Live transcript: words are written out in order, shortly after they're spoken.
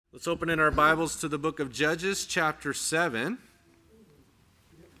Let's open in our Bibles to the book of Judges, chapter 7,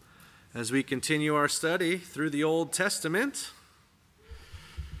 as we continue our study through the Old Testament.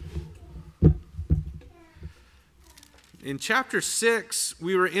 In chapter 6,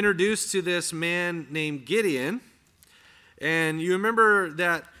 we were introduced to this man named Gideon, and you remember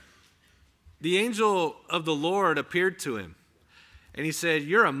that the angel of the Lord appeared to him, and he said,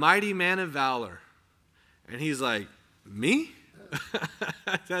 "You're a mighty man of valor." And he's like, "Me?"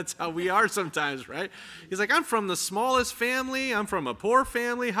 That's how we are sometimes, right? He's like, "I'm from the smallest family. I'm from a poor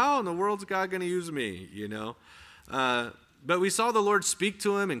family. How in the world's God going to use me, you know?" But we saw the Lord speak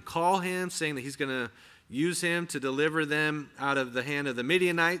to him and call him, saying that he's going to use him to deliver them out of the hand of the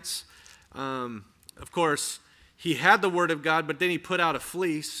Midianites. Of course, he had the word of God, but then he put out a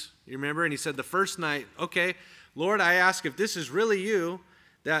fleece, you remember? And he said the first night, "Okay, Lord, I ask if this is really you,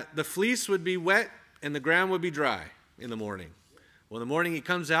 that the fleece would be wet and the ground would be dry in the morning." Well, in the morning he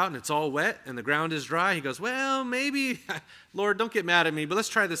comes out and it's all wet and the ground is dry. He goes, "Well, maybe, Lord, don't get mad at me, but let's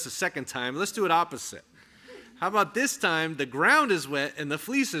try this a second time. Let's do it opposite. How about this time the ground is wet and the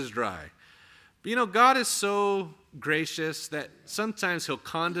fleece is dry?" But you know, God is so gracious that sometimes he'll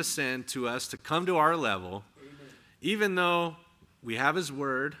condescend to us to come to our level, even though we have his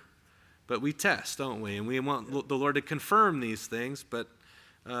word, but we test, don't we? And we want the Lord to confirm these things, but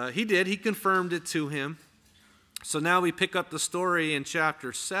he did. He confirmed it to him. So now we pick up the story in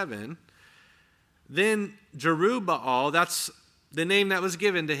chapter 7. Then Jerubbaal, that's the name that was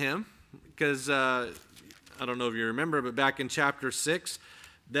given to him, because I don't know if you remember, but back in chapter 6,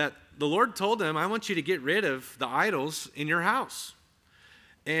 that the Lord told him, "I want you to get rid of the idols in your house."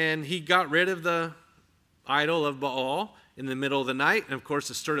 And he got rid of the idol of Baal in the middle of the night, and of course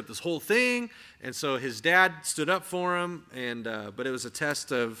it stirred up this whole thing. And so his dad stood up for him, and but it was a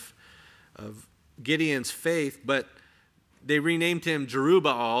test of Gideon's faith. But they renamed him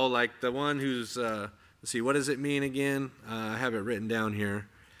Jerubbaal, like the one who's let's see, what does it mean again? I have it written down here.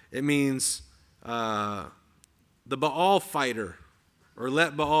 It means the Baal fighter, or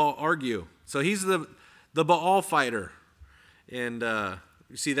let Baal argue. So he's the Baal fighter, and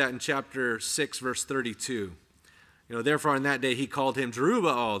you see that in chapter 6 verse 32. You know, therefore on that day he called him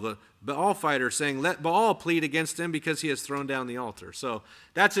Jerubbaal, the Baal fighter, saying, "Let Baal plead against him because he has thrown down the altar." So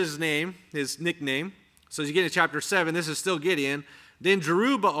that's his name, his nickname. So as you get into chapter 7, this is still Gideon. Then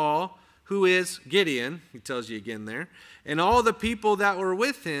Jerubbaal, who is Gideon, he tells you again there, and all the people that were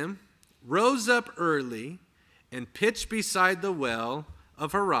with him rose up early and pitched beside the well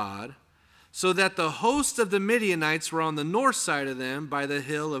of Harod, so that the host of the Midianites were on the north side of them by the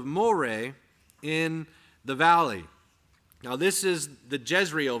hill of Moreh in the valley. Now this is the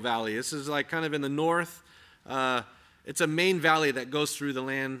Jezreel Valley. This is like kind of in the north. It's a main valley that goes through the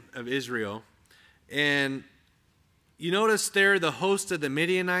land of Israel. And you notice there the host of the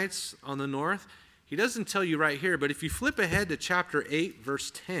Midianites on the north. He doesn't tell you right here, but if you flip ahead to chapter 8,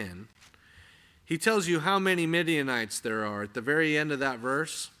 verse 10, he tells you how many Midianites there are at the very end of that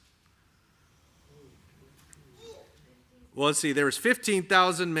verse. Well, let's see, there was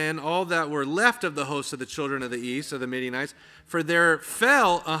 15,000 men, all that were left of the host of the children of the east, of the Midianites, for there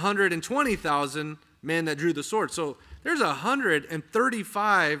fell 120,000 men that drew the sword. So there's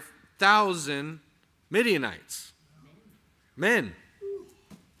 135,000 Midianites. Men.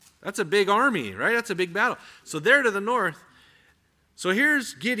 That's a big army, right? That's a big battle. So there to the north. So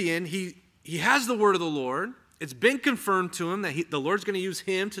here's Gideon. He has the word of the Lord. It's been confirmed to him that the Lord's going to use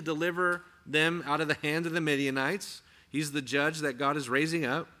him to deliver them out of the hand of the Midianites. He's the judge that God is raising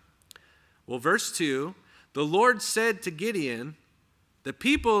up. Well, verse 2, the Lord said to Gideon, "The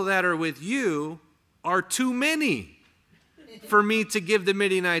people that are with you are too many for me to give the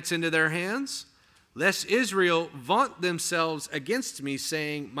Midianites into their hands, lest Israel vaunt themselves against me,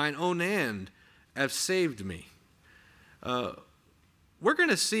 saying, 'Mine own hand have saved me.'" We're going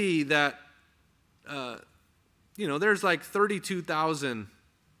to see that, there's like 32,000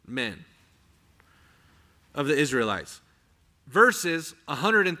 men of the Israelites versus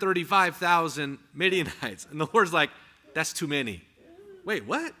 135,000 Midianites. And the Lord's like, "That's too many." Wait,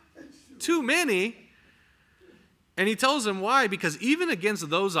 what? Too many? And he tells them why. Because even against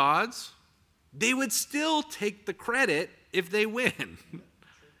those odds, they would still take the credit if they win.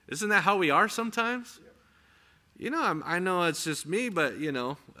 Isn't that how we are sometimes? You know, I know it's just me, but,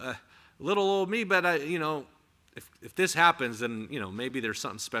 little old me, but, if this happens, then, maybe there's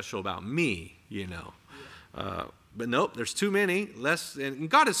something special about me, But nope, there's too many. And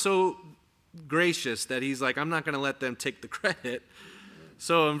God is so gracious that he's like, I'm not going to let them take the credit.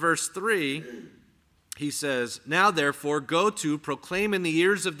 So in verse 3, he says, "Now therefore go to proclaim in the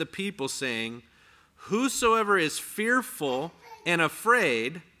ears of the people, saying, Whosoever is fearful and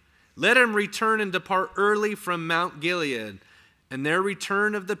afraid, Let him return and depart early from Mount Gilead. And there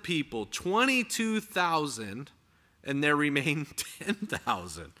return of the people 22,000, and there remain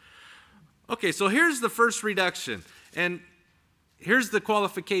 10,000. Okay, so here's the first reduction. And here's the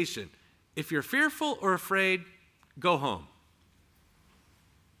qualification. If you're fearful or afraid, go home.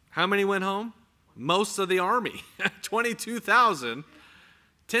 How many went home? Most of the army. 22,000.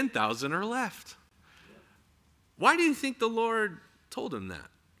 10,000 are left. Why do you think the Lord told him that?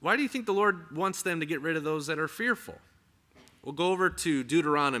 Why do you think the Lord wants them to get rid of those that are fearful? We'll go over to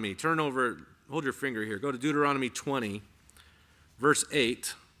Deuteronomy. Turn over, hold your finger here. Go to Deuteronomy 20, verse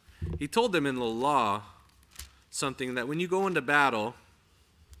 8. He told them in the law something that when you go into battle,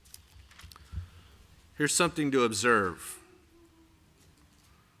 here's something to observe.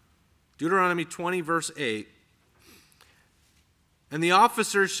 Deuteronomy 20, verse 8. And the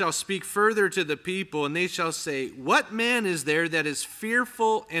officers shall speak further to the people, and they shall say, what man is there that is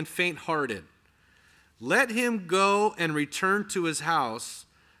fearful and faint-hearted? Let him go and return to his house,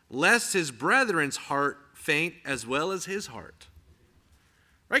 lest his brethren's heart faint as well as his heart.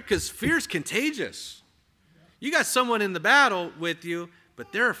 Right? Because fear is contagious. You got someone in the battle with you,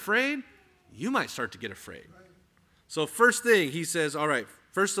 but they're afraid, you might start to get afraid. So first thing, he says, all right,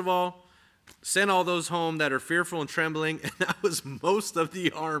 first of all, send all those home that are fearful and trembling, and that was most of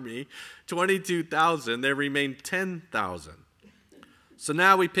the army, 22,000. There remained 10,000. So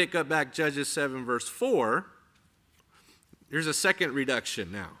now we pick up back Judges 7, verse 4. Here's a second reduction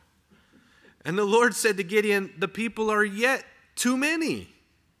now. And the Lord said to Gideon, the people are yet too many.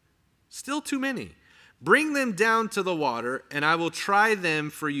 Still too many. Bring them down to the water, and I will try them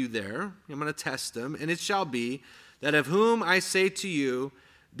for you there. I'm going to test them. And it shall be that of whom I say to you,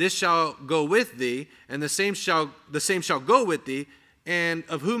 this shall go with thee, and the same shall go with thee, and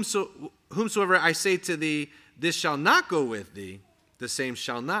of whomsoever I say to thee, this shall not go with thee, the same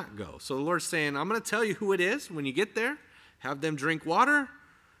shall not go. So the Lord's saying, I'm going to tell you who it is when you get there. Have them drink water.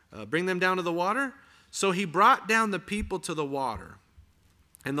 Bring them down to the water. So he brought down the people to the water.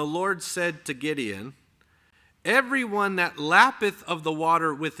 And the Lord said to Gideon, everyone that lappeth of the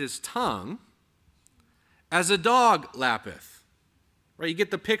water with his tongue, as a dog lappeth. Right, you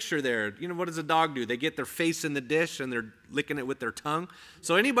get the picture there. You know, what does a dog do? They get their face in the dish and they're licking it with their tongue.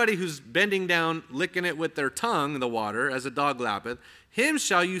 So anybody who's bending down, licking it with their tongue, the water, as a dog lappeth, him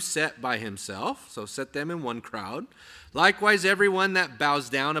shall you set by himself. So set them in one crowd. Likewise, everyone that bows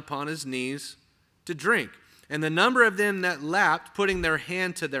down upon his knees to drink. And the number of them that lapped, putting their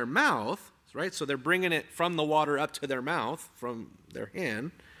hand to their mouth, right? So they're bringing it from the water up to their mouth, from their hand.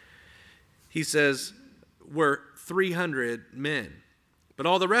 He says, were 300 men. But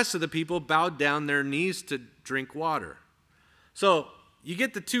all the rest of the people bowed down their knees to drink water. So you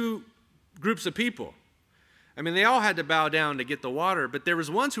get the two groups of people. I mean, they all had to bow down to get the water, but there was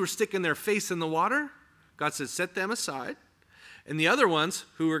ones who were sticking their face in the water. God said, set them aside. And the other ones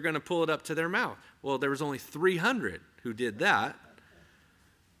who were going to pull it up to their mouth. Well, there was only 300 who did that.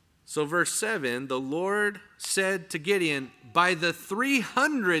 So verse 7, the Lord said to Gideon, by the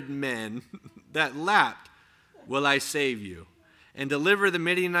 300 men that lapped will I save you, and deliver the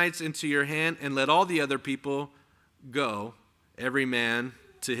Midianites into your hand, and let all the other people go, every man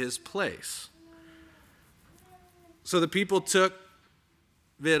to his place. So the people took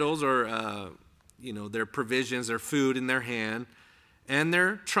victuals, or their provisions, their food in their hand, and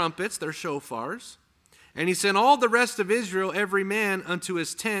their trumpets, their shofars. And he sent all the rest of Israel, every man unto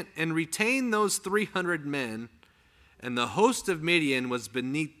his tent, and retained those 300 men, and the host of Midian was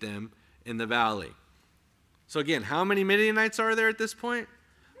beneath them in the valley. So again, how many Midianites are there at this point?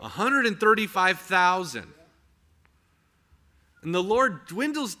 135,000. And the Lord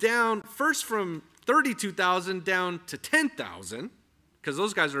dwindles down first from 32,000 down to 10,000, because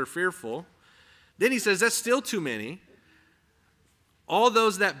those guys are fearful. Then he says, that's still too many. All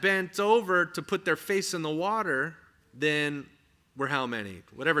those that bent over to put their face in the water, then were how many?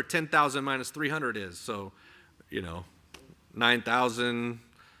 Whatever 10,000 minus 300 is. So,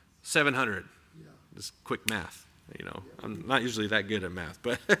 9,700. Just quick math. I'm not usually that good at math.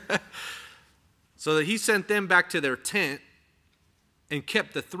 But so that he sent them back to their tent and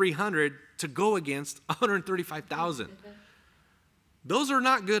kept the 300 to go against 135,000. Those are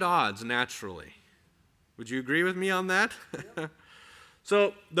not good odds naturally. Would you agree with me on that?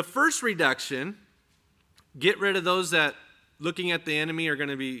 So the first reduction, get rid of those that looking at the enemy are going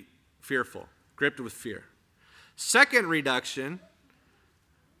to be fearful, gripped with fear. Second reduction,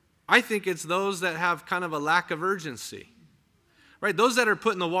 I think it's those that have kind of a lack of urgency. Right? Those that are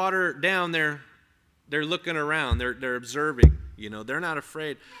putting the water down, they're looking around, they're observing, they're not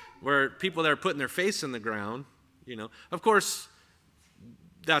afraid. Where people that are putting their face in the ground, of course,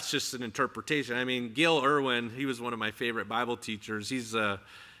 that's just an interpretation. I mean, Gil Irwin, he was one of my favorite Bible teachers.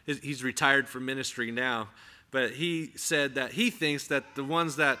 He's retired from ministry now, but he said that he thinks that the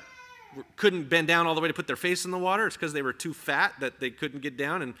ones that couldn't bend down all the way to put their face in the water, it's because they were too fat that they couldn't get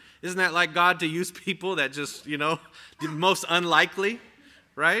down. And isn't that like God to use people that just, the most unlikely,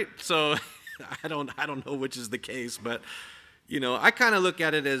 right? So I don't know which is the case, but I kind of look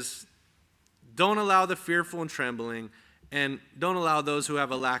at it as don't allow the fearful and trembling, and don't allow those who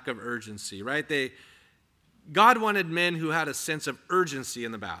have a lack of urgency, right? God wanted men who had a sense of urgency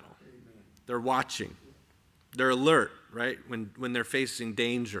in the battle. Amen. They're watching. They're alert, right, when they're facing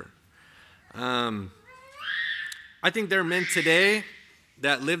danger. I think there are men today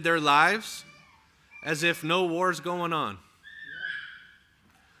that live their lives as if no war's going on.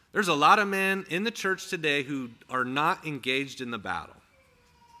 There's a lot of men in the church today who are not engaged in the battle,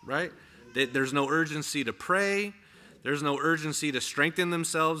 right? There's no urgency to pray. There's no urgency to strengthen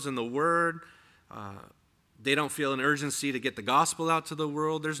themselves in the Word. They don't feel an urgency to get the gospel out to the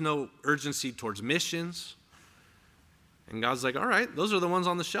world. There's no urgency towards missions. And God's like, all right, those are the ones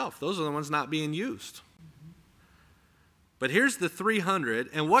on the shelf. Those are the ones not being used. But here's the 300.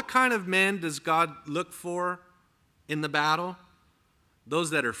 And what kind of men does God look for in the battle?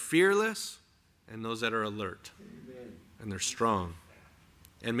 Those that are fearless and those that are alert. Amen. And they're strong.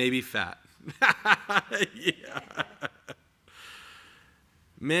 And maybe fat. Yeah.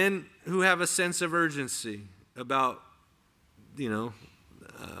 Men who have a sense of urgency about,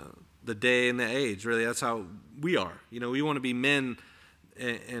 the day and the age. Really, that's how we are. We want to be men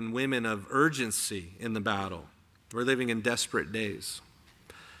and women of urgency in the battle. We're living in desperate days.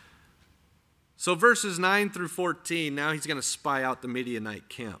 So verses 9 through 14, now he's going to spy out the Midianite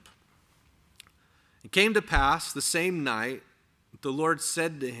camp. It came to pass the same night, the Lord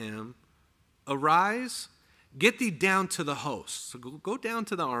said to him, arise, get thee down to the host. So go down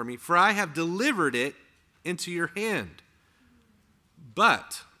to the army, for I have delivered it into your hand.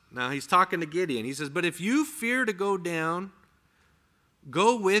 But, now he's talking to Gideon. He says, but if you fear to go down,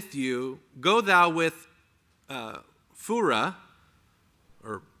 go thou with Phurah,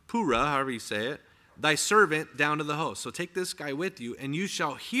 or Purah, however you say it, thy servant down to the host. So take this guy with you, and you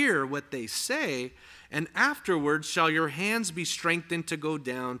shall hear what they say, and afterwards shall your hands be strengthened to go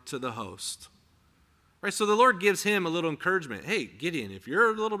down to the host. Right, so the Lord gives him a little encouragement. Hey, Gideon, if you're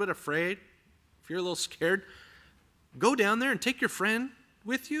a little bit afraid, if you're a little scared, go down there and take your friend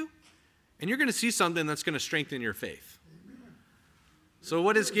with you, and you're going to see something that's going to strengthen your faith. Amen. So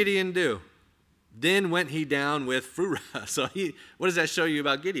what does Gideon do? Then went he down with Phurah. So what does that show you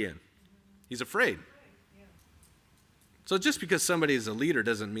about Gideon? He's afraid. So just because somebody is a leader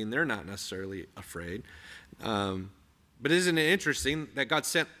doesn't mean they're not necessarily afraid. But isn't it interesting that God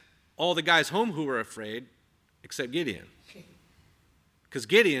sent all the guys home who were afraid except Gideon? Because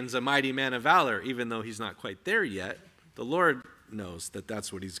Gideon's a mighty man of valor, even though he's not quite there yet. The Lord knows that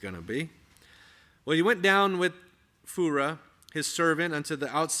that's what he's going to be. Well, he went down with Phurah, his servant, unto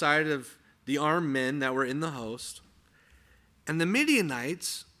the outside of the armed men that were in the host. And the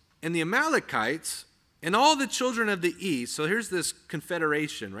Midianites and the Amalekites and all the children of the east, so here's this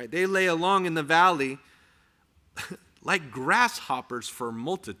confederation, right? They lay along in the valley like grasshoppers for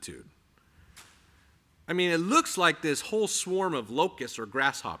multitude. I mean, it looks like this whole swarm of locusts or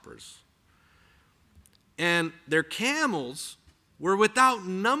grasshoppers. And their camels were without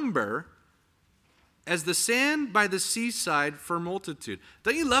number as the sand by the seaside for multitude.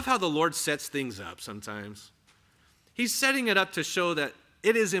 Don't you love how the Lord sets things up sometimes? He's setting it up to show that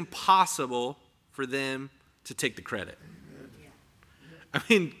it is impossible for them to take the credit. I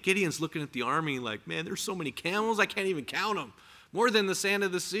mean, Gideon's looking at the army like, man, there's so many camels, I can't even count them. More than the sand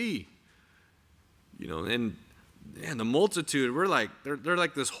of the sea. And the multitude, they're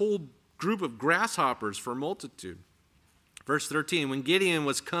like this whole group of grasshoppers for multitude. Verse 13, when Gideon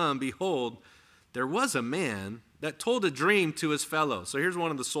was come, behold, there was a man that told a dream to his fellow. So here's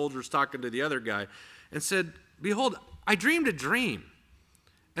one of the soldiers talking to the other guy and said, behold, I dreamed a dream.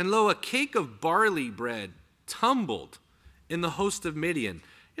 And lo, a cake of barley bread tumbled in the host of Midian.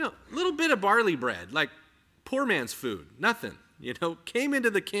 A little bit of barley bread, like poor man's food, nothing. Came into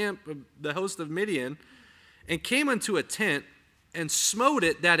the camp of the host of Midian and came unto a tent and smote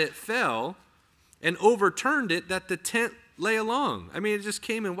it that it fell and overturned it that the tent lay along. I mean, it just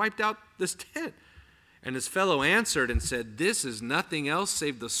came and wiped out this tent. And his fellow answered and said, this is nothing else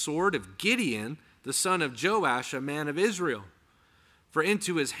save the sword of Gideon, the son of Joash, a man of Israel. For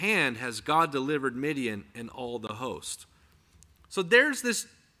into his hand has God delivered Midian and all the host. So there's this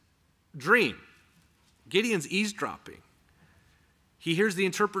dream. Gideon's eavesdropping. He hears the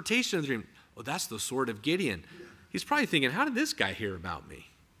interpretation of the dream. Oh, that's the sword of Gideon. He's probably thinking, how did this guy hear about me?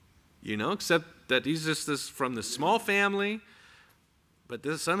 except that he's just from this small family. But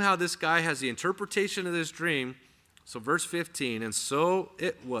somehow this guy has the interpretation of this dream. So verse 15, and so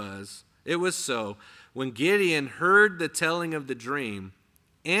it was so, when Gideon heard the telling of the dream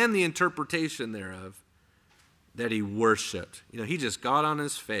and the interpretation thereof, that he worshiped. He just got on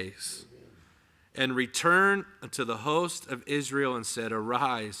his face and returned unto the host of Israel and said,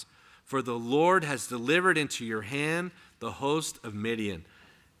 arise, for the Lord has delivered into your hand the host of Midian.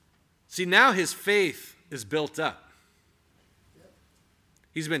 See, now his faith is built up.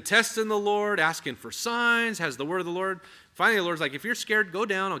 He's been testing the Lord, asking for signs, has the word of the Lord. Finally, the Lord's like, if you're scared, go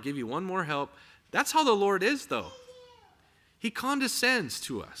down. I'll give you one more help. That's how the Lord is, though. He condescends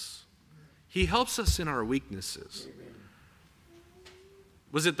to us. He helps us in our weaknesses.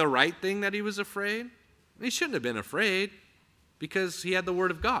 Was it the right thing that he was afraid? He shouldn't have been afraid because he had the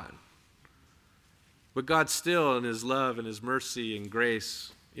word of God. But God still, in his love and his mercy and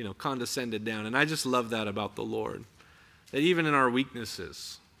grace, condescended down. And I just love that about the Lord. That even in our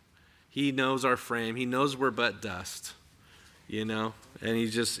weaknesses, he knows our frame. He knows we're but dust, and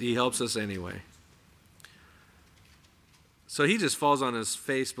he helps us anyway. So he just falls on his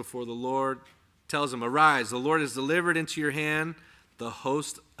face before the Lord, tells him, arise, the Lord has delivered into your hand the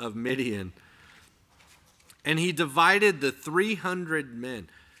host of Midian. And he divided the 300 men.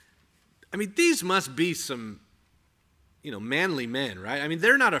 These must be some, manly men, right?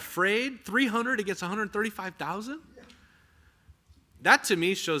 They're not afraid. 300 against 135,000? That to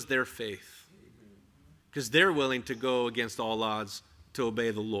me shows their faith, because they're willing to go against all odds to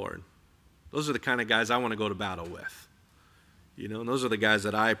obey the Lord. Those are the kind of guys I want to go to battle with, and those are the guys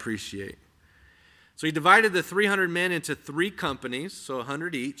that I appreciate. So he divided the 300 men into 3 companies, so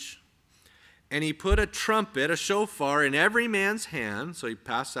 100 each, and he put a trumpet, a shofar, in every man's hand. So he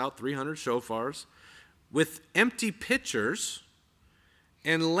passed out 300 shofars with empty pitchers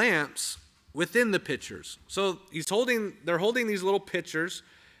and lamps within the pitchers. So they're holding these little pitchers,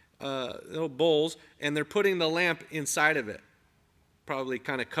 little bowls, and they're putting the lamp inside of it, probably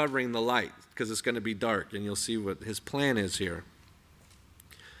kind of covering the light because it's going to be dark, and you'll see what his plan is here.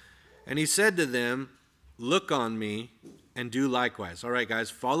 And he said to them, look on me and do likewise. All right, guys,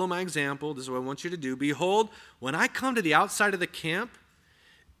 follow my example. This is what I want you to do. Behold, when I come to the outside of the camp,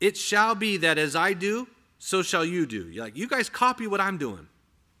 it shall be that as I do, so shall you do. You guys copy what I'm doing.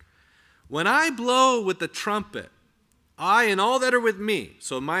 When I blow with the trumpet, I and all that are with me,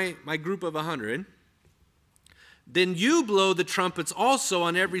 so my group of 100, then you blow the trumpets also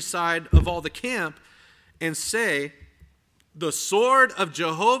on every side of all the camp and say, the sword of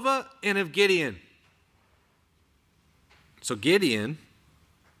Jehovah and of Gideon. So Gideon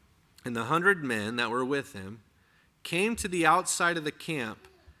and the 100 men that were with him came to the outside of the camp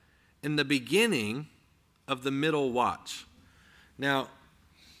in the beginning of the middle watch. Now,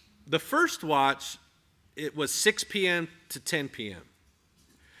 the first watch, it was 6 p.m. to 10 p.m.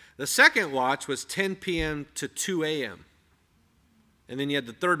 The second watch was 10 p.m. to 2 a.m. And then you had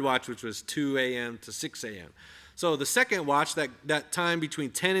the third watch, which was 2 a.m. to 6 a.m. So the second watch, that time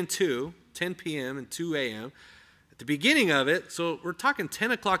between 10 and 2, 10 p.m. and 2 a.m., at the beginning of it, so we're talking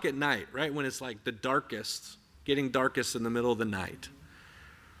 10 o'clock at night, right, when it's like the darkest, getting darkest in the middle of the night.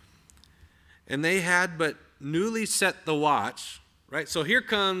 And they had but newly set the watch, right? So here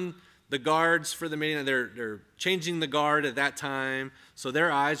come the guards for the meeting. They're changing the guard at that time, so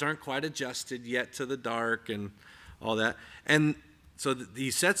their eyes aren't quite adjusted yet to the dark and all that. And so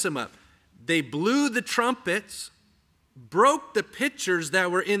he sets them up. They blew the trumpets, broke the pitchers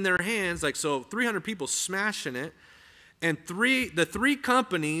that were in their hands, like so 300 people smashing it, and the 3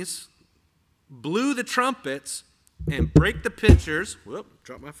 companies blew the trumpets and break the pitchers. Whoop,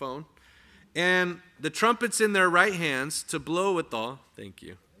 dropped my phone. And the trumpets in their right hands to blow withal. Thank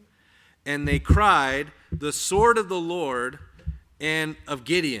you. And they cried, the sword of the Lord and of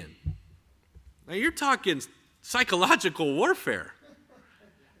Gideon. Now you're talking psychological warfare.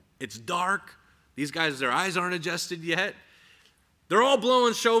 It's dark. These guys, their eyes aren't adjusted yet. They're all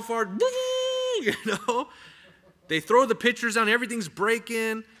blowing shofar. They throw the pitchers down. Everything's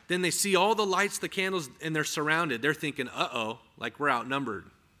breaking. Then they see all the lights, the candles, and they're surrounded. They're thinking, uh-oh, like we're outnumbered.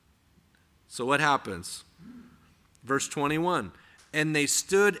 So what happens? Verse 21. And they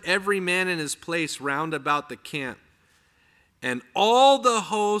stood every man in his place round about the camp. And all the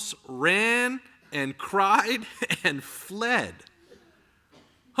hosts ran and cried and fled.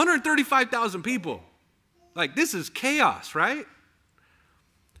 135,000 people. Like, this is chaos, right?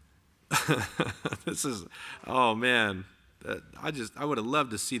 This is, oh man. I would have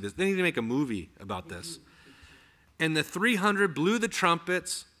loved to see this. They need to make a movie about this. And the 300 blew the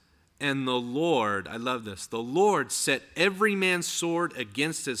trumpets, And the Lord, I love this, the Lord set every man's sword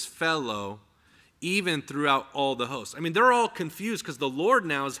against his fellow, even throughout all the hosts. I mean, they're all confused because the Lord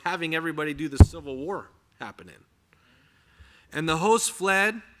now is having everybody do the civil war happening. And the hosts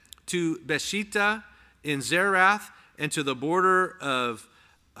fled to Beshita in Zerath and to the border of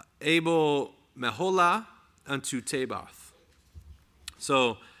Abel Meholah unto Tabath.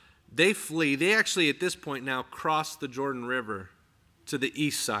 So they flee. They actually at this point now cross the Jordan River to the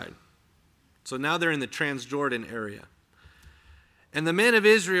east side. So now they're in the Transjordan area. And the men of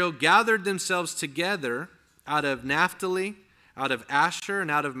Israel gathered themselves together out of Naphtali, out of Asher,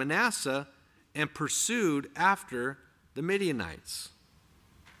 and out of Manasseh, and pursued after the Midianites.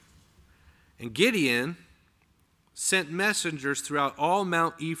 And Gideon sent messengers throughout all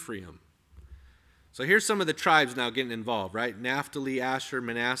Mount Ephraim. So here's some of the tribes now getting involved, right? Naphtali, Asher,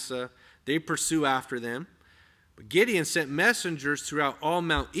 Manasseh, they pursue after them. But Gideon sent messengers throughout all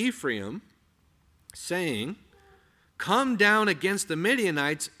Mount Ephraim, saying, "Come down against the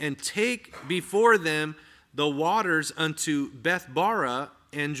Midianites and take before them the waters unto Bethbara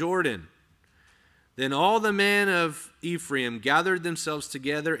and Jordan." Then all the men of Ephraim gathered themselves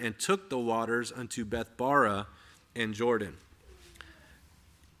together and took the waters unto Bethbara and Jordan.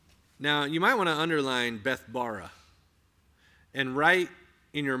 Now, you might want to underline Bethbara and write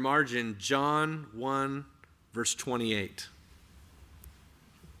in your margin John 1, verse 28.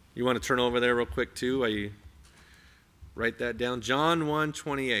 You want to turn over there real quick too while you write that down? John 1,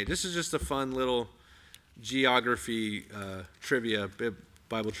 28. This is just a fun little geography trivia,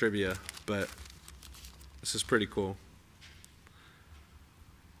 Bible trivia, but this is pretty cool.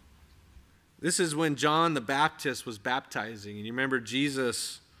 This is when John the Baptist was baptizing. And you remember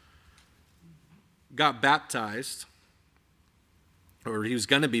Jesus got baptized, or he was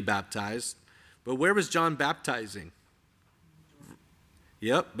going to be baptized. But where was John baptizing?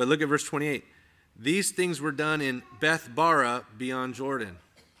 Yep, but look at verse 28. These things were done in Bethbara beyond Jordan.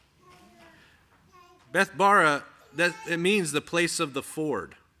 Bethbara, it means the place of the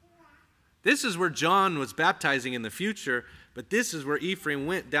ford. This is where John was baptizing in the future, but this is where Ephraim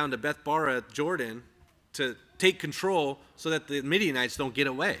went down to Bethbara, Jordan, to take control so that the Midianites don't get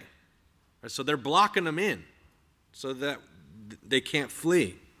away. So they're blocking them in so that they can't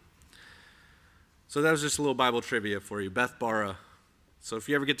flee. So that was just a little Bible trivia for you, Bethbara. So if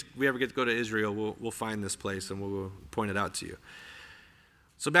we ever get to go to Israel, we'll find this place and we'll point it out to you.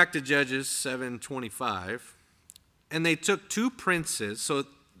 So back to Judges 7:25. And they took two princes. So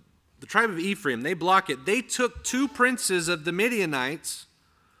the tribe of Ephraim, they block it. They took two princes of the Midianites,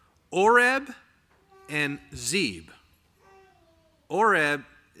 Oreb and Zeb. Oreb,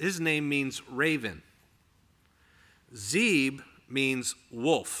 his name means raven. Zeb means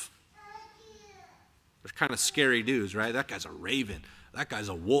wolf. They're kind of scary dudes, right? That guy's a raven. That guy's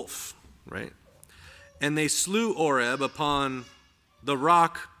a wolf, right? And they slew Oreb upon the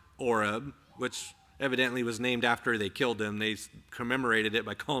rock Oreb, which evidently was named after they killed him. They commemorated it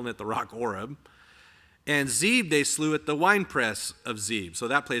by calling it the rock Oreb. And Zeb they slew at the winepress of Zeb. So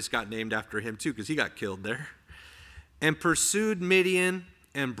that place got named after him too, because he got killed there. And pursued Midian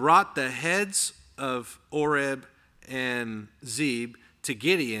and brought the heads of Oreb and Zeb to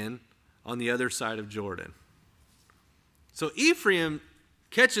Gideon on the other side of Jordan. So Ephraim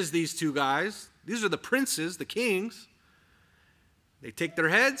catches these two guys. These are the princes, the kings. They take their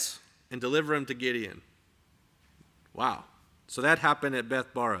heads and deliver them to Gideon. Wow. So that happened at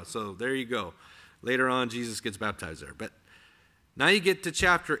Bethbara. So there you go. Later on, Jesus gets baptized there. But now you get to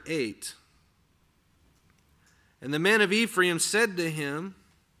chapter 8. And the men of Ephraim said to him,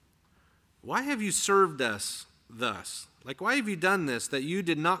 "Why have you served us thus? Like, why have you done this, that you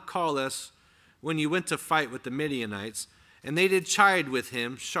did not call us when you went to fight with the Midianites?" And they did chide with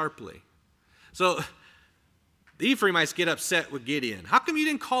him sharply. So the Ephraimites get upset with Gideon. How come you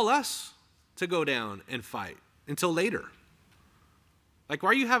didn't call us to go down and fight until later? Like, why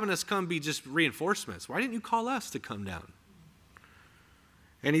are you having us come be just reinforcements? Why didn't you call us to come down?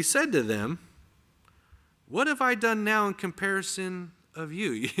 And he said to them, "What have I done now in comparison of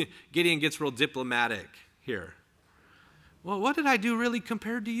you?" Gideon gets real diplomatic here. Well, what did I do really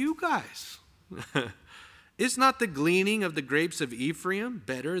compared to you guys? Is not the gleaning of the grapes of Ephraim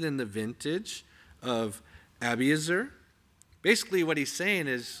better than the vintage of Abiezer? Basically what he's saying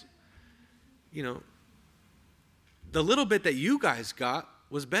is, the little bit that you guys got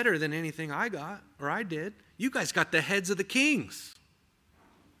was better than anything I got or I did. You guys got the heads of the kings.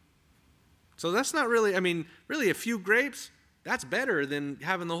 So that's not really, really a few grapes, that's better than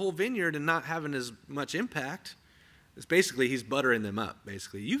having the whole vineyard and not having as much impact. It's basically, he's buttering them up,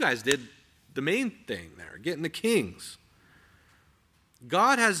 basically. You guys did the main thing there, getting the kings.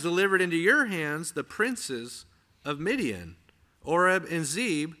 God has delivered into your hands the princes of Midian, Oreb and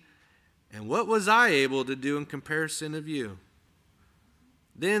Zeb, and what was I able to do in comparison of you?"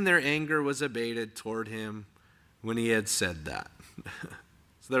 Then their anger was abated toward him when he had said that.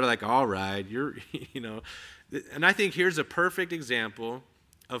 So they're like, all right, and I think here's a perfect example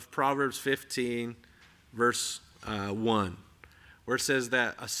of Proverbs 15, verse 1, where it says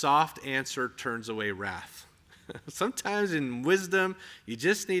that a soft answer turns away wrath. Sometimes in wisdom, you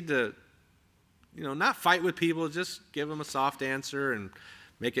just need to, not fight with people, just give them a soft answer and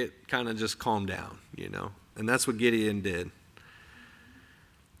make it kind of just calm down, And that's what Gideon did.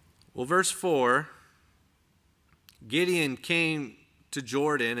 Well, verse 4, Gideon came to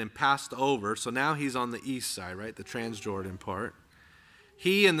Jordan and passed over. So now he's on the east side, right? The Transjordan part.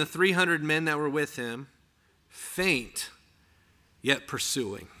 He and the 300 men that were with him, faint, yet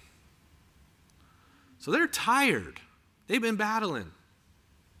pursuing. So they're tired. They've been battling.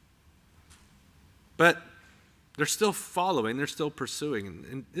 But they're still following. They're still pursuing.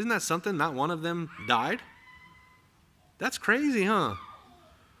 And isn't that something? Not one of them died? That's crazy, huh?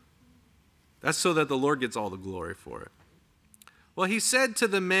 That's so that the Lord gets all the glory for it. Well, he said to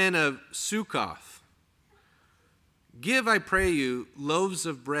the men of Sukkoth, "Give, I pray you, loaves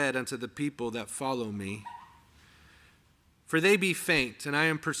of bread unto the people that follow me. For they be faint, and I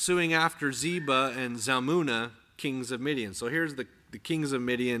am pursuing after Zebah and Zalmunna, kings of Midian." So here's the kings of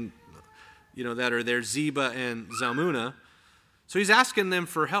Midian, that are there, Zebah and Zalmunna. So he's asking them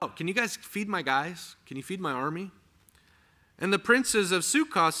for help. Can you guys feed my guys? Can you feed my army? And the princes of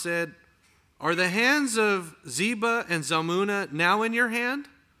Sukkoth said, "Are the hands of Zebah and Zalmunna now in your hand,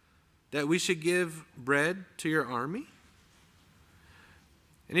 that we should give bread to your army?"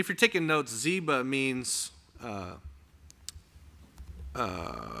 And if you're taking notes, Zebah means, can't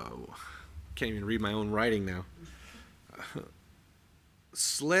even read my own writing now.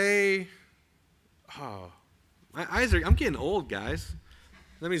 Slay. Oh, my eyes are, I'm getting old, guys.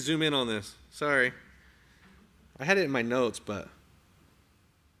 Let me zoom in on this. Sorry. I had it in my notes, but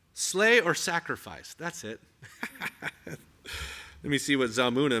slay or sacrifice. That's it. Let me see what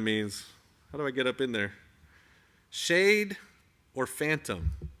Zalmunna means. How do I get up in there? Shade or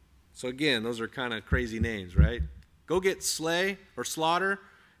phantom. So again, those are kind of crazy names, right? Go get slay or slaughter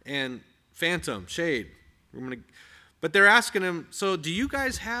and phantom, shade. But they're asking him, so do you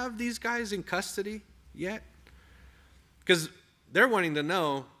guys have these guys in custody yet? Because they're wanting to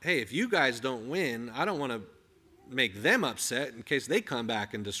know, hey, if you guys don't win, I don't want to make them upset in case they come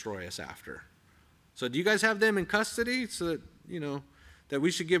back and destroy us after. So do you guys have them in custody so that, that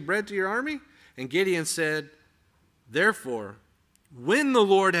we should give bread to your army? And Gideon said, "Therefore, when the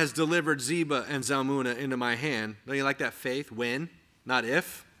Lord has delivered Zebah and Zalmunna into my hand," don't you like that faith? When, not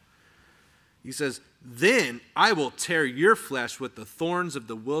if. He says, "then I will tear your flesh with the thorns of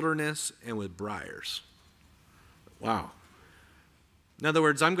the wilderness and with briars." Wow. In other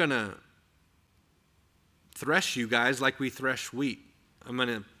words, I'm going to thresh you guys like we thresh wheat. I'm going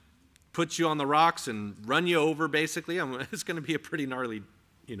to put you on the rocks and run you over, basically. It's going to be a pretty gnarly,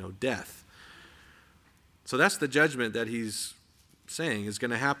 death. So that's the judgment that he's saying is going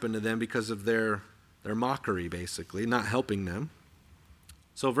to happen to them because of their mockery, basically, not helping them.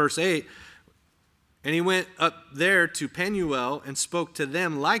 So verse 8, "And he went up there to Penuel and spoke to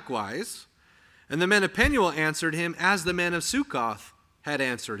them likewise. And the men of Penuel answered him as the men of Sukkoth had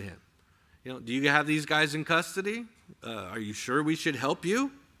answered him." Do you have these guys in custody? Are you sure we should help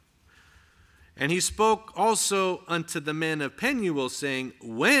you? And he spoke also unto the men of Penuel, saying,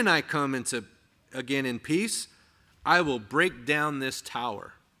 "When I come into again in peace, I will break down this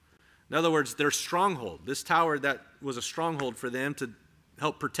tower." In other words, their stronghold, this tower that was a stronghold for them to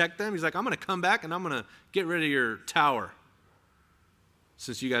help protect them. He's like, I'm going to come back and I'm going to get rid of your tower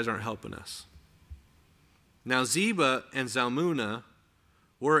since you guys aren't helping us. Now Zebah and Zalmunna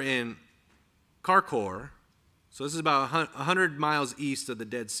were in Karkor, so this is about 100 miles east of the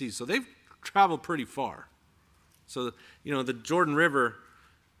Dead Sea. So they've traveled pretty far. So, the Jordan River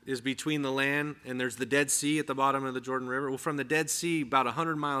is between the land, and there's the Dead Sea at the bottom of the Jordan River. Well, from the Dead Sea, about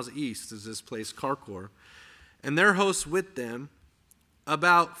 100 miles east is this place, Karkor. And their hosts with them,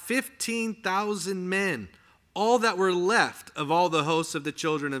 about 15,000 men, all that were left of all the hosts of the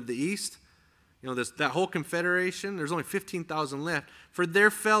children of the east. That whole confederation, there's only 15,000 left. For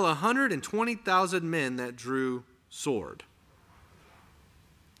there fell 120,000 men that drew sword.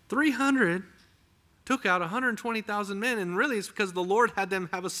 300 took out 120,000 men, and really it's because the Lord had them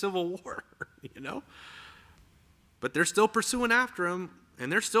have a civil war, But they're still pursuing after them,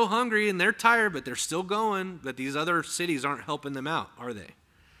 and they're still hungry, and they're tired, but they're still going. But these other cities aren't helping them out, are they?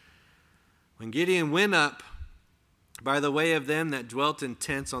 When Gideon went up by the way of them that dwelt in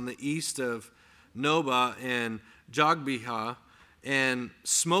tents on the east of Nobah and Jogbehah, and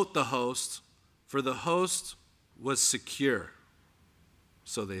smote the host, for the host was secure.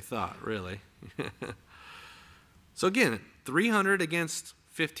 So they thought, really. So again, 300 against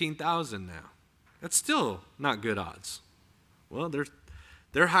 15,000 now. That's still not good odds. Well,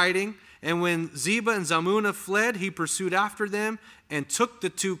 they're hiding. And when Zebah and Zalmunna fled, he pursued after them and took the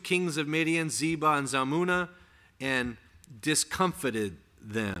two kings of Midian, Zebah and Zalmunna, and discomfited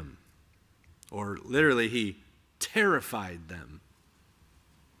them. Or literally, he terrified them.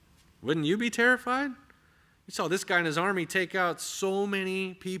 Wouldn't you be terrified? You saw this guy and his army take out so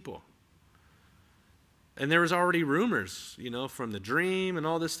many people. And there was already rumors, from the dream and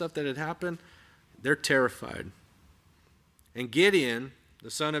all this stuff that had happened. They're terrified. And Gideon, the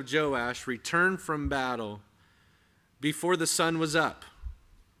son of Joash, returned from battle before the sun was up.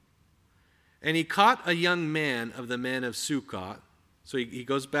 And he caught a young man of the men of Sukkot. So he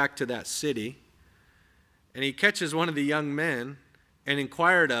goes back to that city. And he catches one of the young men and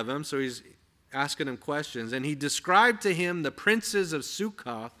inquired of him. So he's asking him questions. And he described to him the princes of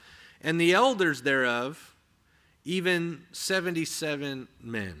Sukkot and the elders thereof, even 77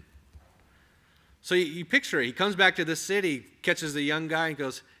 men. So you picture it. He comes back to the city, catches the young guy, and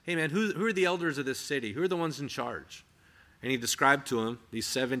goes, hey man, who are the elders of this city? Who are the ones in charge? And he described to him these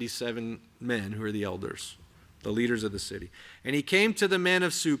 77 men who are the elders, the leaders of the city. And he came to the men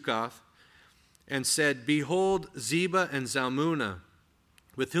of Sukkoth and said, behold, Zebah and Zalmunna,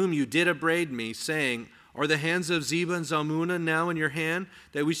 with whom you did upbraid me, saying, are the hands of Zebah and Zalmunna now in your hand,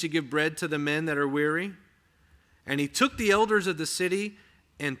 that we should give bread to the men that are weary? And he took the elders of the city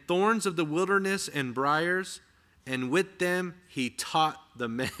and thorns of the wilderness and briars, and with them he taught the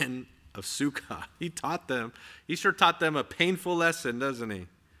men of Sukkot. He taught them. He sure taught them a painful lesson, doesn't he?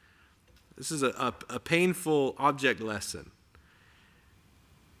 This is a painful object lesson.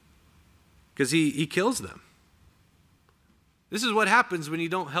 Because he kills them. This is what happens when you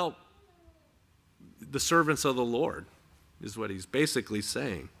don't help the servants of the Lord, is what he's basically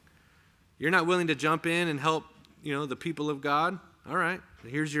saying. You're not willing to jump in and help, the people of God? All right,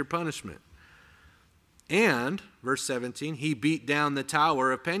 here's your punishment. And, verse 17, he beat down the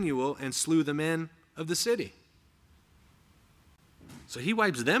tower of Penuel and slew the men of the city. So he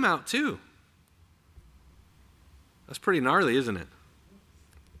wipes them out too. That's pretty gnarly, isn't it?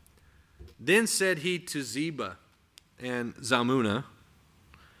 Then said he to Zebah and Zalmunna,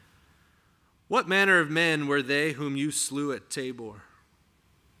 what manner of men were they whom you slew at Tabor?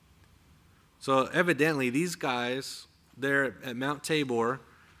 So evidently these guys there at Mount Tabor,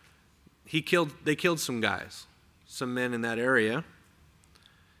 they killed some guys, some men in that area. And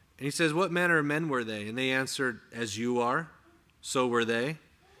he says, what manner of men were they? And they answered, as you are, so were they.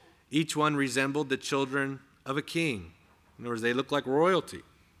 Each one resembled the children of a king. In other words, they looked like royalty.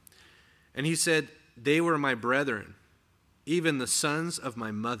 And he said, they were my brethren, even the sons of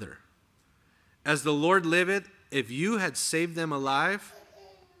my mother. As the Lord liveth, if you had saved them alive,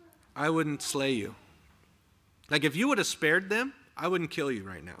 I wouldn't slay you. Like if you would have spared them, I wouldn't kill you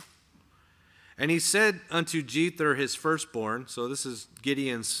right now. And he said unto Jether, his firstborn, so this is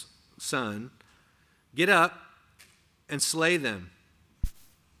Gideon's son, get up and slay them.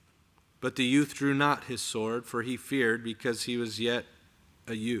 But the youth drew not his sword, for he feared, because he was yet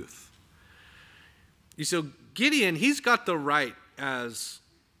a youth. You see, so Gideon, he's got the right as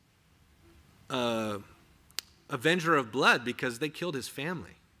avenger of blood because they killed his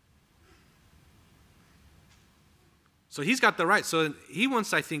family. So he's got the right. So he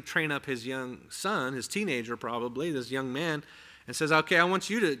wants, I think, train up his young son, his teenager probably, this young man, and says, okay, I want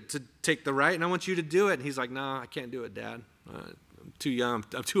you to take the right, and I want you to do it. And he's like, no, I can't do it, Dad. I'm too young.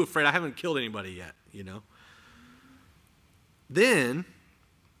 I'm too afraid. I haven't killed anybody yet, Then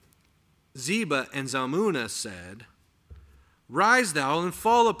Zebah and Zalmunna said, rise thou and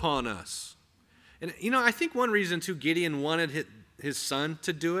fall upon us. And, I think one reason, too, Gideon wanted his son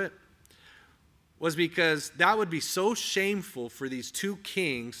to do it was because that would be so shameful for these two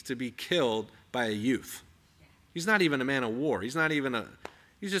kings to be killed by a youth. He's not even a man of war. He's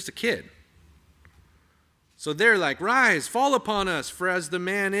just a kid. So they're like, rise, fall upon us, for as the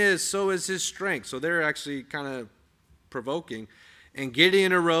man is, so is his strength. So they're actually kind of provoking. And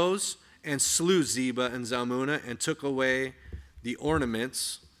Gideon arose and slew Zebah and Zalmunna and took away the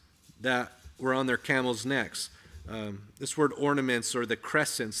ornaments that were on their camels' necks. This word ornaments, or the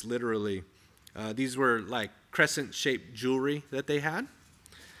crescents, literally, these were like crescent-shaped jewelry that they had.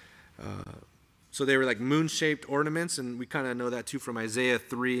 So they were like moon-shaped ornaments, and we kind of know that too from Isaiah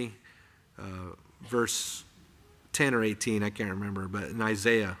 3, verse 10 or 18, I can't remember, but in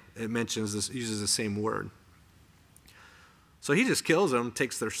Isaiah it mentions this, uses the same word. So he just kills them,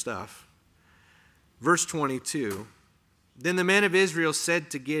 takes their stuff. Verse 22, then the men of Israel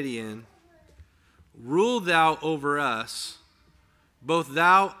said to Gideon, rule thou over us, both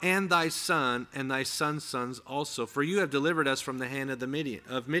thou and thy son and thy son's sons also, for you have delivered us from the hand of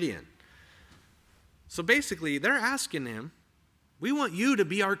Midian. So basically, they're asking him, we want you to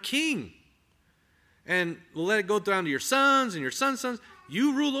be our king. And we'll let it go down to your sons and your sons' sons.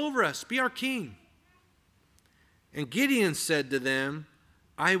 You rule over us, be our king. And Gideon said to them,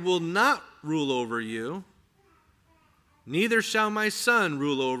 I will not rule over you, neither shall my son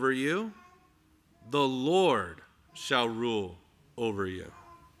rule over you. The Lord shall rule over you.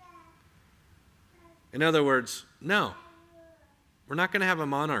 In other words, no, we're not going to have a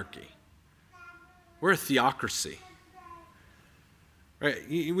monarchy. We're a theocracy. Right?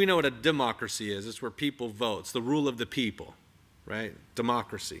 We know what a democracy is. It's where people vote. It's the rule of the people, right?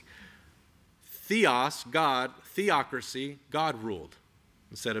 Democracy. Theos, God, theocracy, God ruled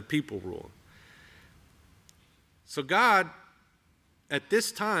instead of people ruled. So God, at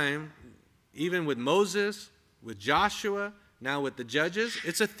this time, even with Moses, with Joshua, now with the judges,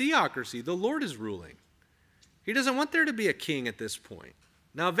 it's a theocracy. The Lord is ruling. He doesn't want there to be a king at this point.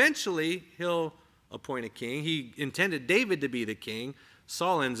 Now, eventually, he'll appoint a king. He intended David to be the king.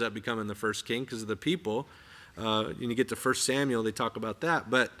 Saul ends up becoming the first king because of the people. When you get to 1 Samuel, they talk about that.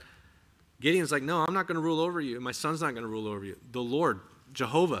 But Gideon's like, no, I'm not going to rule over you. My son's not going to rule over you. The Lord,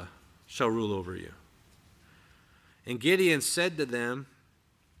 Jehovah, shall rule over you. And Gideon said to them,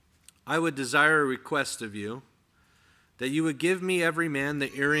 I would desire a request of you, that you would give me every man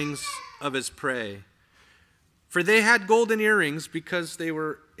the earrings of his prey. For they had golden earrings because they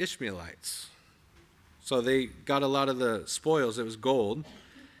were Ishmaelites. So they got a lot of the spoils. It was gold.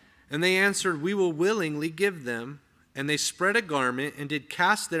 And they answered, we will willingly give them. And they spread a garment and did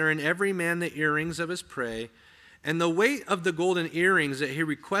cast therein every man the earrings of his prey. And the weight of the golden earrings that he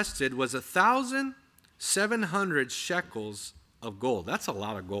requested was 1,700 shekels of gold. That's a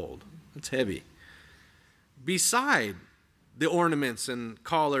lot of gold. That's heavy. Beside the ornaments and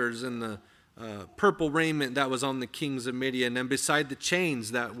collars and the purple raiment that was on the kings of Midian, and beside the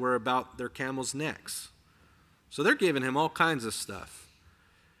chains that were about their camels' necks. So they're giving him all kinds of stuff.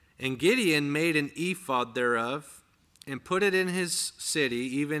 And Gideon made an ephod thereof, and put it in his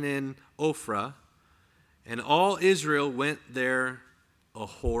city, even in Ophrah, and all Israel went there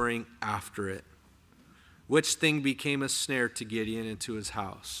a-whoring after it, which thing became a snare to Gideon and to his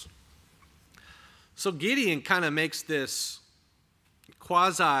house. So Gideon kind of makes this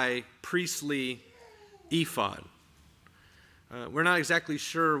quasi-priestly ephod. We're not exactly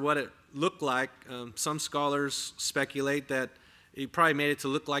sure what it looked like. Some scholars speculate that he probably made it to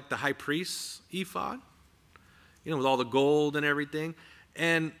look like the high priest's ephod, with all the gold and everything.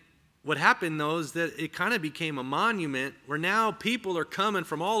 And what happened, though, is that it kind of became a monument where now people are coming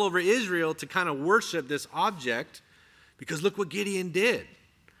from all over Israel to kind of worship this object because look what Gideon did.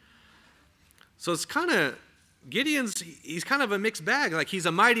 So it's kind of, he's kind of a mixed bag. Like, he's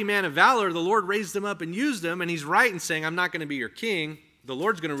a mighty man of valor. The Lord raised him up and used him, and he's right in saying, I'm not going to be your king. The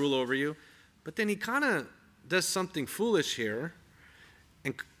Lord's going to rule over you. But then he kind of does something foolish here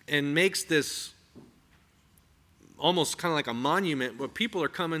and makes this almost kind of like a monument where people are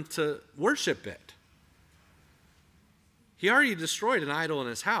coming to worship it. He already destroyed an idol in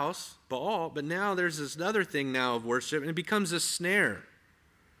his house, Baal, but now there's this other thing now of worship, and it becomes a snare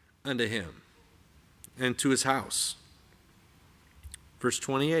unto him and to his house. Verse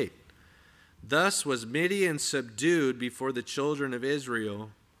 28. Thus was Midian subdued before the children of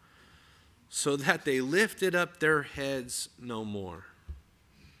Israel, so that they lifted up their heads no more.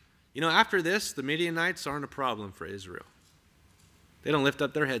 After this, the Midianites aren't a problem for Israel. They don't lift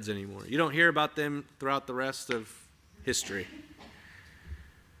up their heads anymore. You don't hear about them throughout the rest of history.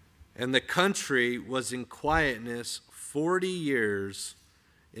 And the country was in quietness 40 years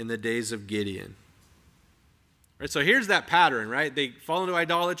in the days of Gideon. Right, so here's that pattern, right? They fall into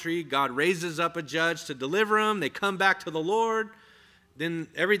idolatry. God raises up a judge to deliver them. They come back to the Lord. Then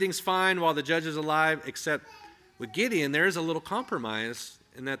everything's fine while the judge is alive, except with Gideon, there is a little compromise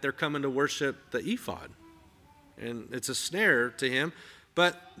in that they're coming to worship the ephod. And it's a snare to him.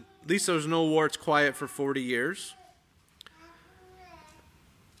 But at least there's no war. It's quiet for 40 years.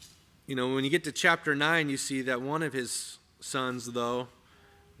 When you get to chapter 9, you see that one of his sons, though,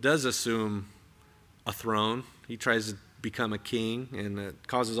 does assume a throne. He tries to become a king, and it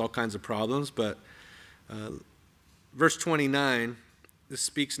causes all kinds of problems. But verse 29, this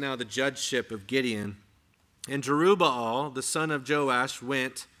speaks now of the judgeship of Gideon. And Jerubbaal, the son of Joash,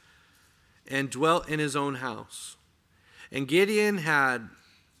 went and dwelt in his own house. And Gideon had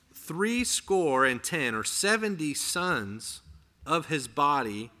 70 sons of his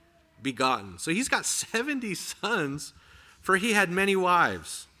body begotten. So he's got 70 sons, for he had many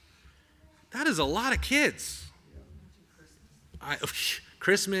wives. That is a lot of kids.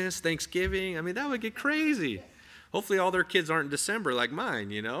 Christmas, Thanksgiving, I mean, that would get crazy. Hopefully all their kids aren't in December like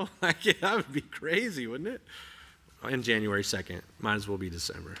mine, you know? Like, that would be crazy, wouldn't it? And January 2nd. Might as well be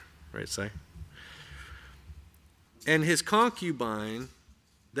December, right, say? And his concubine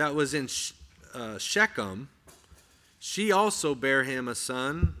that was in Shechem, she also bare him a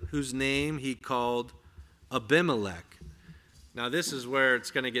son, whose name he called Abimelech. Now this is where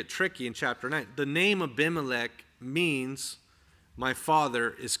it's going to get tricky in chapter 9. The name Abimelech means my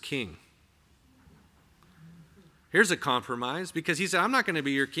father is king. Here's a compromise, because he said, I'm not going to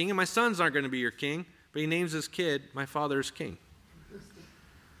be your king, and my sons aren't going to be your king. But he names his kid, my father is king.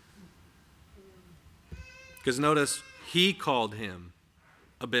 Because notice, he called him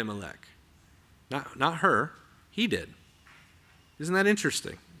Abimelech. Not her, he did. Isn't that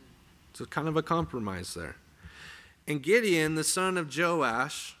interesting? It's kind of a compromise there. And Gideon, the son of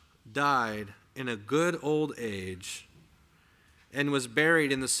Joash, died in a good old age and was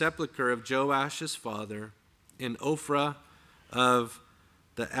buried in the sepulchre of Joash's father in Ophrah of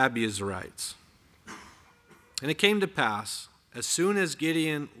the Abiezrites. And it came to pass, as soon as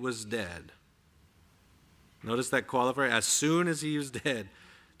Gideon was dead, notice that qualifier, as soon as he was dead,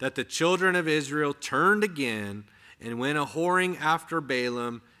 that the children of Israel turned again and went a-whoring after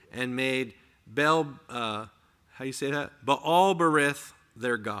Balaam and made Baal-berith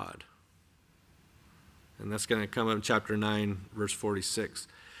their god. And that's going to come up in chapter 9, verse 46.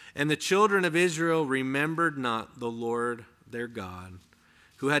 And the children of Israel remembered not the Lord their God,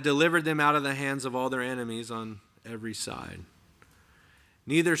 who had delivered them out of the hands of all their enemies on every side.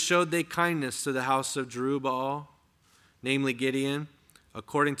 Neither showed they kindness to the house of Jerubbaal, namely Gideon,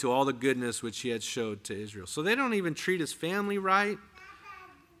 according to all the goodness which he had showed to Israel. So they don't even treat his family right.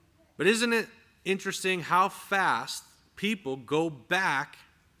 But isn't it interesting how fast people go back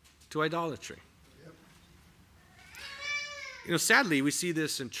to idolatry? You know, sadly, we see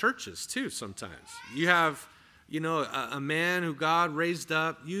this in churches too sometimes. You have, a man who God raised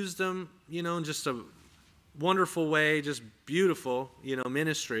up, used him, in just a wonderful way, just beautiful,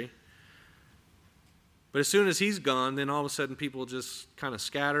 ministry. But as soon as he's gone, then all of a sudden people just kind of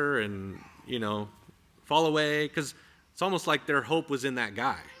scatter and, fall away, because it's almost like their hope was in that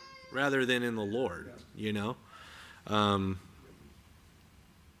guy rather than in the Lord,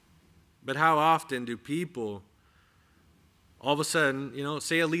 But how often do people all of a sudden,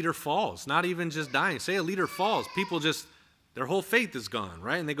 say a leader falls, not even just dying, say a leader falls, people just, their whole faith is gone,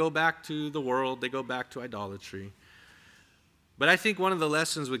 right? And they go back to the world, they go back to idolatry. But I think one of the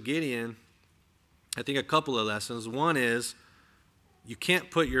lessons with Gideon, I think a couple of lessons. One is, you can't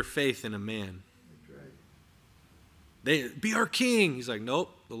put your faith in a man. That's right. Be our king. He's like,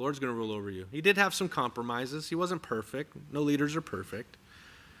 nope, the Lord's going to rule over you. He did have some compromises. He wasn't perfect. No leaders are perfect.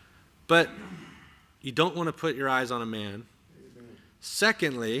 But you don't want to put your eyes on a man.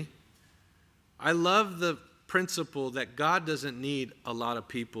 Secondly, I love the principle that God doesn't need a lot of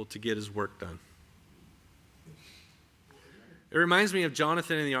people to get his work done. It reminds me of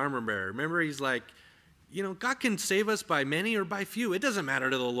Jonathan and the armor bearer. Remember, he's like, God can save us by many or by few. It doesn't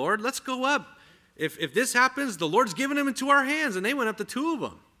matter to the Lord. Let's go up. If this happens, the Lord's given him into our hands. And they went up to 2 of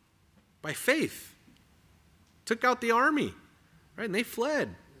them by faith. Took out the army, right? And they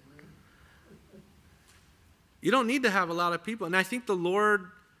fled. You don't need to have a lot of people. And I think the Lord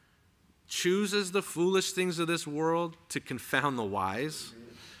chooses the foolish things of this world to confound the wise,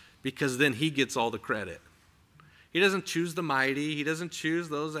 because then he gets all the credit. He doesn't choose the mighty. He doesn't choose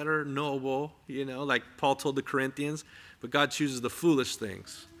those that are noble, like Paul told the Corinthians. But God chooses the foolish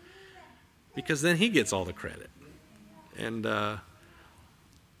things, because then he gets all the credit. And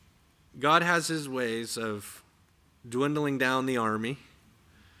God has his ways of dwindling down the army.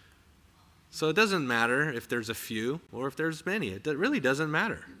 So it doesn't matter if there's a few or if there's many. It really doesn't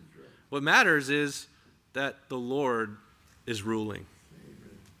matter. What matters is that the Lord is ruling.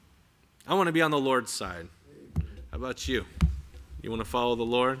 I want to be on the Lord's side. How about you? You want to follow the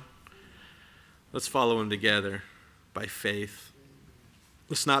Lord? Let's follow him together by faith.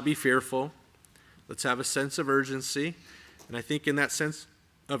 Let's not be fearful. Let's have a sense of urgency. And I think in that sense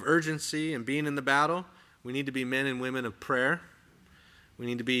of urgency and being in the battle, we need to be men and women of prayer. We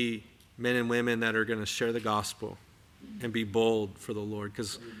need to be men and women that are going to share the gospel and be bold for the Lord,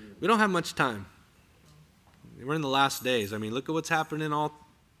 because we don't have much time. We're in the last days. I mean, look at what's happening all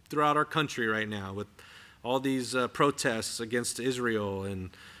throughout our country right now with all these protests against Israel and,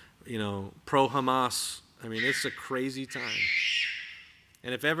 pro-Hamas. I mean, it's a crazy time.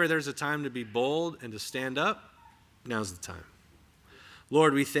 And if ever there's a time to be bold and to stand up, now's the time.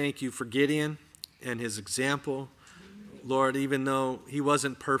 Lord, we thank you for Gideon and his example. Lord, even though he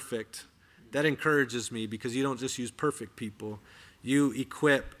wasn't perfect, that encourages me because you don't just use perfect people. You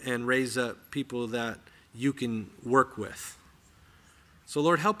equip and raise up people that you can work with. So,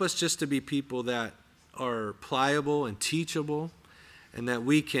 Lord, help us just to be people that are pliable and teachable, and that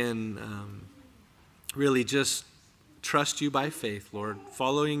we can really just trust you by faith, Lord,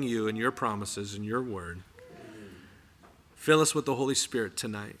 following you and your promises and your word. Fill us with the Holy Spirit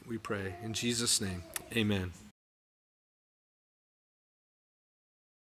tonight, we pray. In Jesus' name, amen.